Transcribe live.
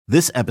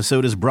This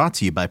episode is brought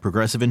to you by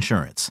Progressive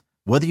Insurance.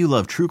 Whether you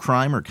love true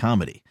crime or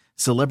comedy,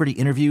 celebrity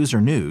interviews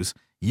or news,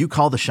 you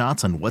call the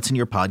shots on what's in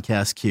your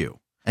podcast queue.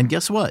 And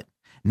guess what?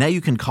 Now you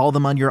can call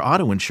them on your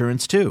auto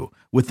insurance too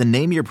with the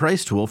Name Your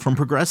Price tool from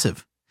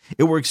Progressive.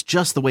 It works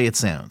just the way it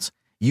sounds.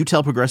 You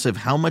tell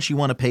Progressive how much you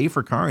want to pay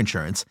for car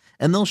insurance,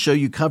 and they'll show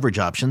you coverage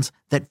options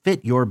that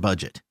fit your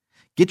budget.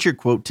 Get your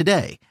quote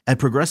today at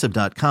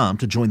Progressive.com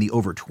to join the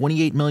over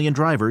 28 million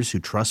drivers who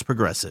trust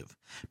Progressive.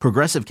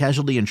 Progressive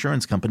Casualty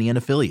Insurance Company and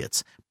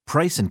Affiliates.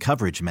 Price and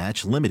coverage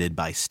match limited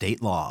by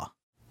state law.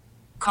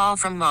 Call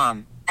from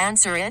mom.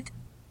 Answer it.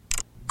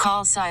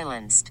 Call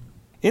silenced.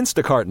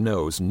 Instacart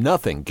knows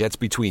nothing gets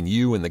between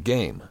you and the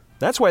game.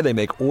 That's why they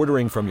make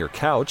ordering from your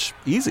couch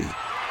easy.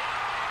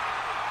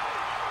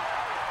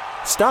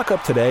 Stock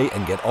up today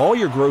and get all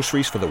your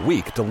groceries for the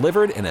week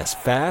delivered in as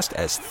fast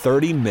as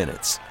 30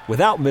 minutes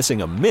without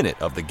missing a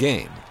minute of the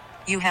game.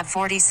 You have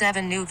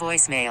 47 new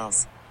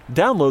voicemails.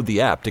 Download the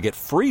app to get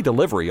free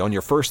delivery on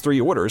your first 3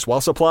 orders while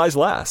supplies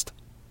last.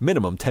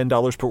 Minimum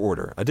 $10 per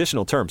order.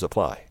 Additional terms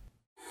apply.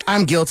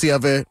 I'm guilty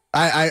of it.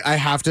 I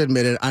have to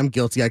admit it. I'm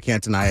guilty. I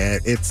can't deny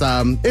it. It's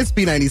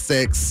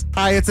B96.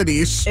 Hi, it's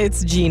Aneesh.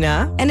 It's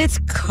Gina. And it's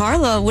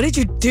Carla. What did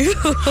you do?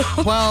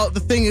 Well,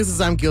 the thing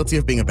is I'm guilty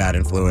of being a bad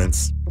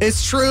influence.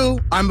 It's true.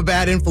 I'm a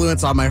bad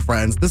influence on my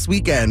friends. This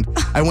weekend,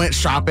 I went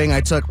shopping.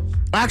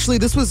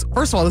 This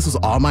was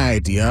all my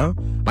idea.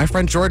 My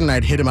friend Jordan,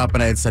 I'd hit him up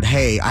and I had said,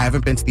 hey, I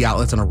haven't been to the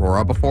outlets in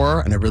Aurora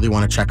before and I really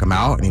want to check them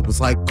out. And he was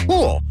like,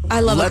 cool.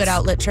 I love a good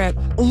outlet trip.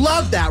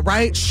 Love that,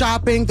 right?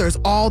 Shopping, there's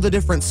all the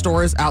different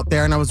stores out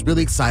there and I was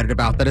really excited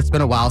about that. It's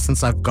been a while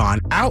since I've gone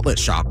outlet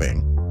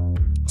shopping.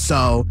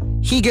 So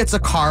he gets a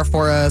car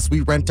for us.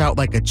 We rent out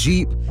like a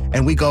Jeep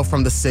and we go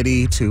from the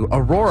city to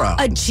Aurora.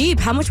 A Jeep?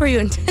 How much were you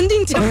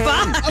intending to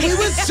buy? It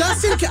was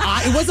just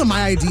it wasn't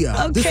my idea.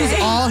 Okay. This was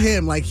all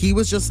him. Like he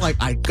was just like,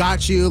 I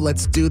got you.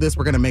 Let's do this.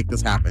 We're going to make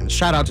this happen.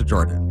 Shout out to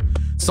Jordan.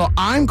 So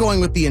I'm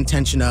going with the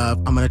intention of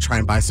I'm going to try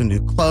and buy some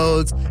new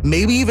clothes,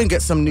 maybe even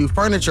get some new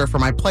furniture for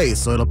my place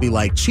so it'll be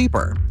like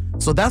cheaper.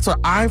 So that's what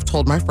I've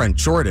told my friend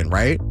Jordan,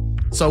 right?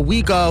 So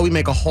we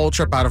make a whole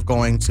trip out of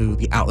going to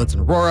the outlets in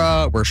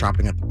Aurora. We're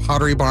shopping at the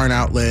Pottery Barn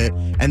outlet.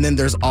 And then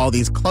there's all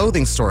these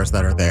clothing stores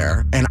that are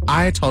there. And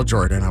I told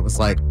Jordan, I was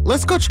like,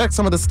 let's go check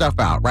some of this stuff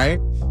out, right?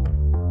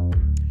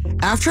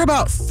 After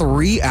about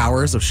 3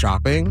 hours of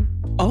shopping.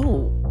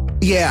 Oh.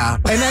 Yeah.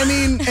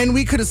 And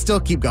we could still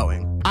keep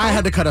going. I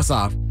had to cut us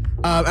off.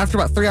 After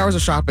about 3 hours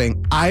of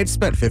shopping, I had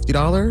spent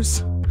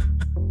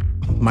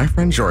 $50. My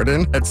friend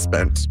Jordan had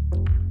spent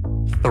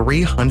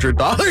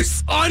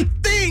 $300 on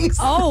things.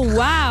 Oh,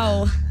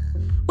 wow.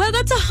 Well,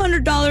 that's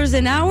 $100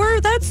 an hour.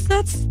 That's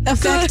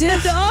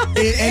effective.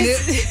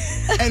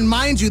 And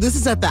mind you, this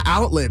is at the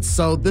outlet,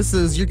 so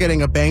you're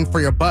getting a bang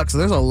for your buck. So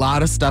there's a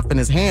lot of stuff in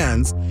his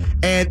hands,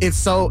 and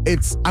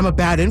I'm a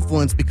bad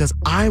influence because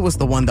I was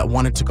the one that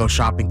wanted to go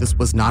shopping. This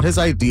was not his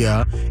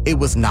idea. It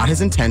was not his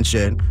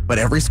intention. But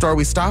every store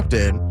we stopped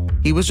in,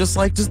 he was just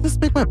like, does this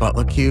make my butt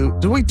look cute?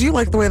 Do you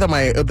like the way that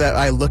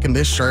I look in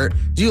this shirt?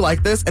 Do you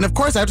like this? And of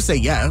course I have to say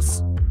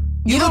yes.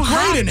 You look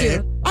great in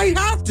it. I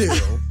have to.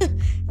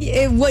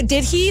 What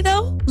did he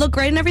though? Look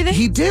great in everything?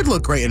 He did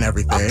look great in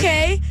everything.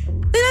 Okay.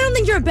 Then I don't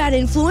think you're a bad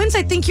influence.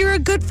 I think you're a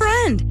good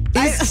friend.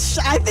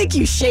 I think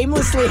you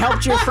shamelessly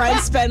helped your friend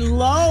spend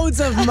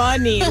loads of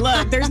money.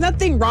 Look, there's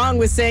nothing wrong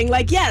with saying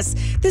like, yes,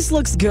 this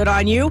looks good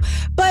on you,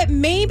 but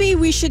maybe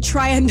we should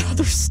try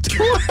another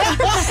store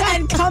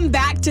and come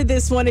back to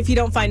this one if you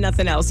don't find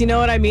nothing else. You know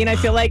what I mean? I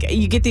feel like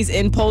you get these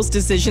impulse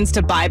decisions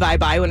to buy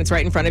when it's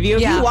right in front of you.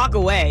 If you walk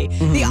away,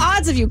 the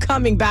odds of you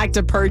coming back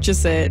to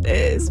purchase it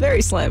is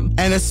very slim.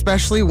 And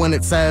especially when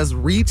it says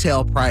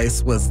retail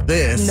price was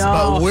this,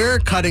 but we're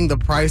cutting the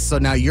price, so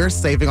now you're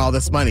saving all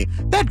this money.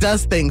 That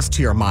does things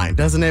to your mind,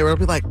 doesn't it? It'll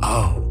be like,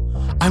 oh,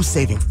 I'm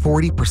saving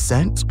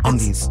 40% on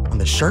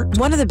the shirt.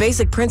 One of the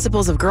basic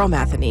principles of girl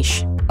math,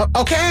 Aneesh.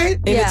 Okay.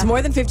 If it's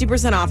more than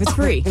 50% off, it's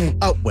free.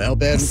 Oh, well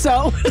then.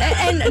 So.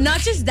 and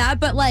not just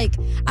that, but like,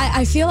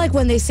 I feel like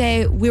when they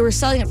say we were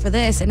selling it for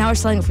this and now we're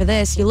selling it for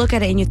this, you look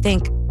at it and you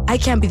think, I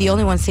can't be the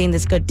only one seeing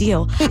this good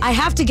deal. I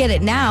have to get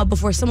it now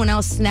before someone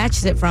else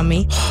snatches it from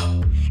me.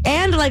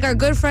 And like our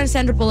good friend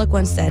Sandra Bullock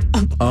once said,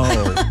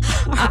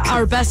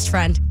 our best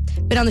friend,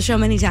 been on the show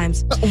many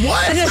times.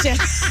 What?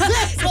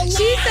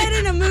 She said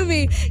in a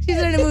movie,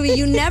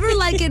 you never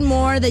like it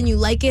more than you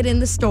like it in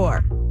the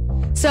store.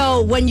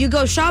 So when you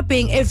go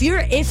shopping, if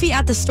you're iffy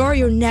at the store,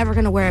 you're never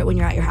going to wear it when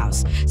you're at your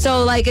house.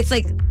 So like, it's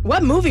like,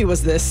 what movie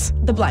was this?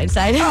 The Blind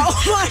Side.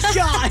 Oh my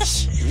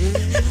gosh.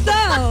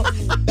 So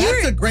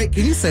that's a great,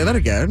 can you say that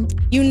again?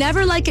 You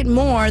never like it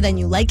more than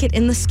you like it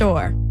in the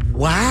store.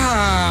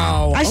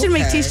 Wow. I should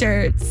make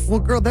t-shirts. Well,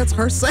 girl, that's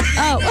her saying.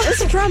 Oh,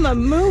 it's from a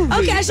movie.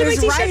 Okay, I should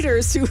make t-shirts.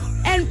 Writers who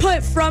and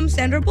put from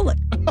Sandra Bullock.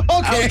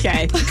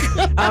 Okay.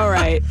 All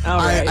right.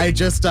 I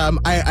just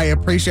I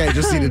appreciate. I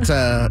just needed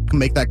to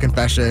make that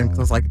confession because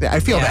I was like, I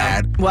feel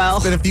bad. Well,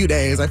 it's been a few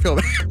days. I feel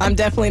bad. I'm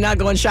definitely not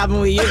going shopping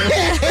with you.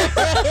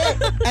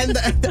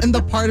 and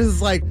the part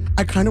is like,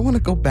 I kind of want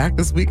to go back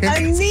this weekend.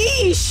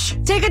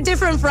 Aneesh, Take a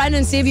different friend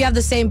and see if you have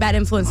the same bad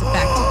influence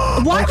effect.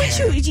 why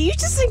would you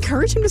just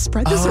encourage him to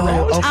spread this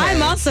around? Okay.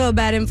 I'm also a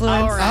bad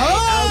influence. All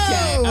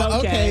right.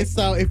 Okay.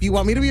 So if you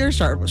want me to be your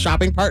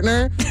shopping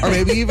partner, or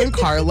maybe even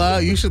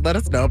Carla, you should let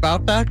us know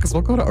about that because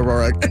we'll go to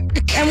Aurora.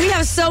 And we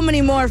have so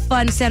many more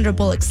fun Sandra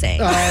Bullock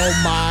sayings.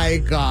 Oh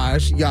my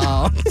gosh,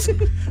 y'all.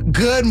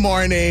 Good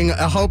morning.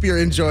 I hope you're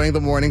enjoying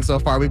the morning so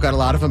far. We've got a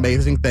lot of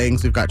amazing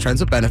things. We've got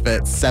Trends with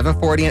Benefits,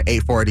 740 and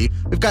 840.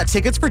 We've got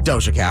tickets for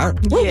Doja Cat.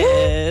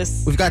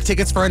 Yes. We've got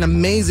tickets for an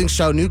amazing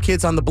show, New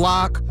Kids on the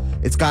Block.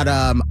 It's got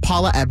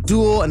Paula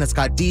Abdul, and it's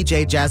got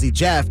DJ Jazzy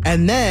Jeff.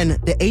 And then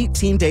the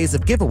 18 days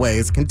of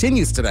giveaways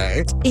continues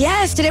today.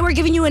 Yes, today we're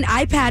giving you an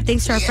iPad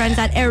thanks to our friends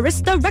at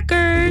Arista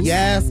Records.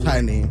 Yes,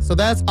 honey. So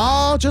that's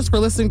all just for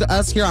listening to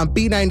us here on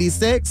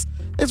B96.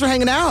 Thanks for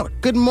hanging out.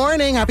 Good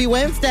morning. Happy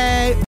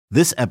Wednesday.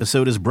 This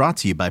episode is brought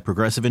to you by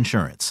Progressive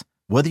Insurance.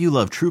 Whether you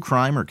love true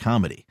crime or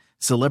comedy,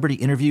 celebrity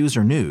interviews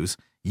or news,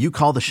 you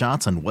call the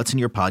shots on what's in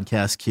your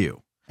podcast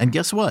queue. And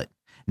guess what?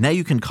 Now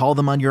you can call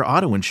them on your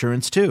auto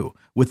insurance too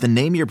with the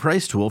Name Your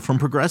Price tool from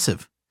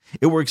Progressive.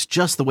 It works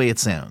just the way it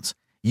sounds.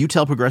 You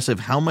tell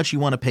Progressive how much you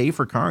want to pay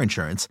for car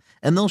insurance,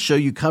 and they'll show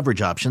you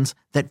coverage options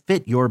that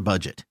fit your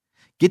budget.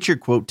 Get your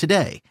quote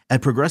today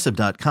at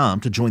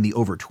Progressive.com to join the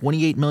over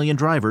 28 million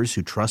drivers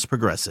who trust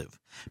Progressive.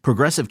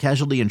 Progressive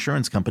Casualty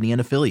Insurance Company and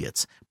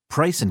Affiliates.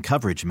 Price and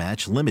coverage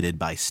match limited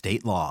by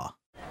state law.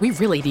 We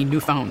really need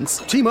new phones.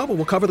 T-Mobile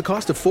will cover the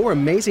cost of 4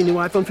 amazing new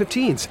iPhone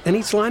 15s, and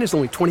each line is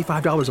only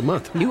 $25 a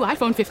month. New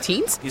iPhone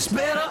 15s? It's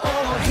better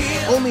over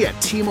here. Only at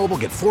T-Mobile,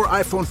 get 4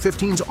 iPhone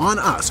 15s on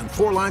us and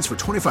 4 lines for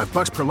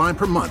 $25 per line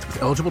per month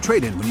with eligible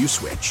trade-in when you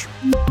switch.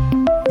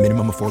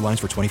 Minimum of 4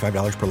 lines for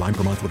 $25 per line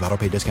per month with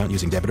autopay discount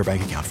using debit or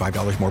bank account.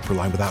 $5 more per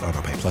line without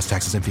autopay, plus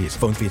taxes and fees.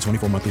 Phone fee at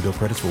 24 monthly bill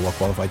credits for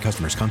well-qualified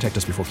customers. Contact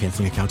us before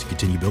canceling account to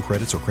continue bill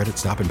credits or credit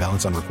stop and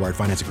balance on required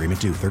finance agreement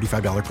due.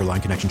 $35 per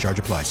line connection charge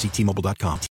applies. See T-Mobile.com.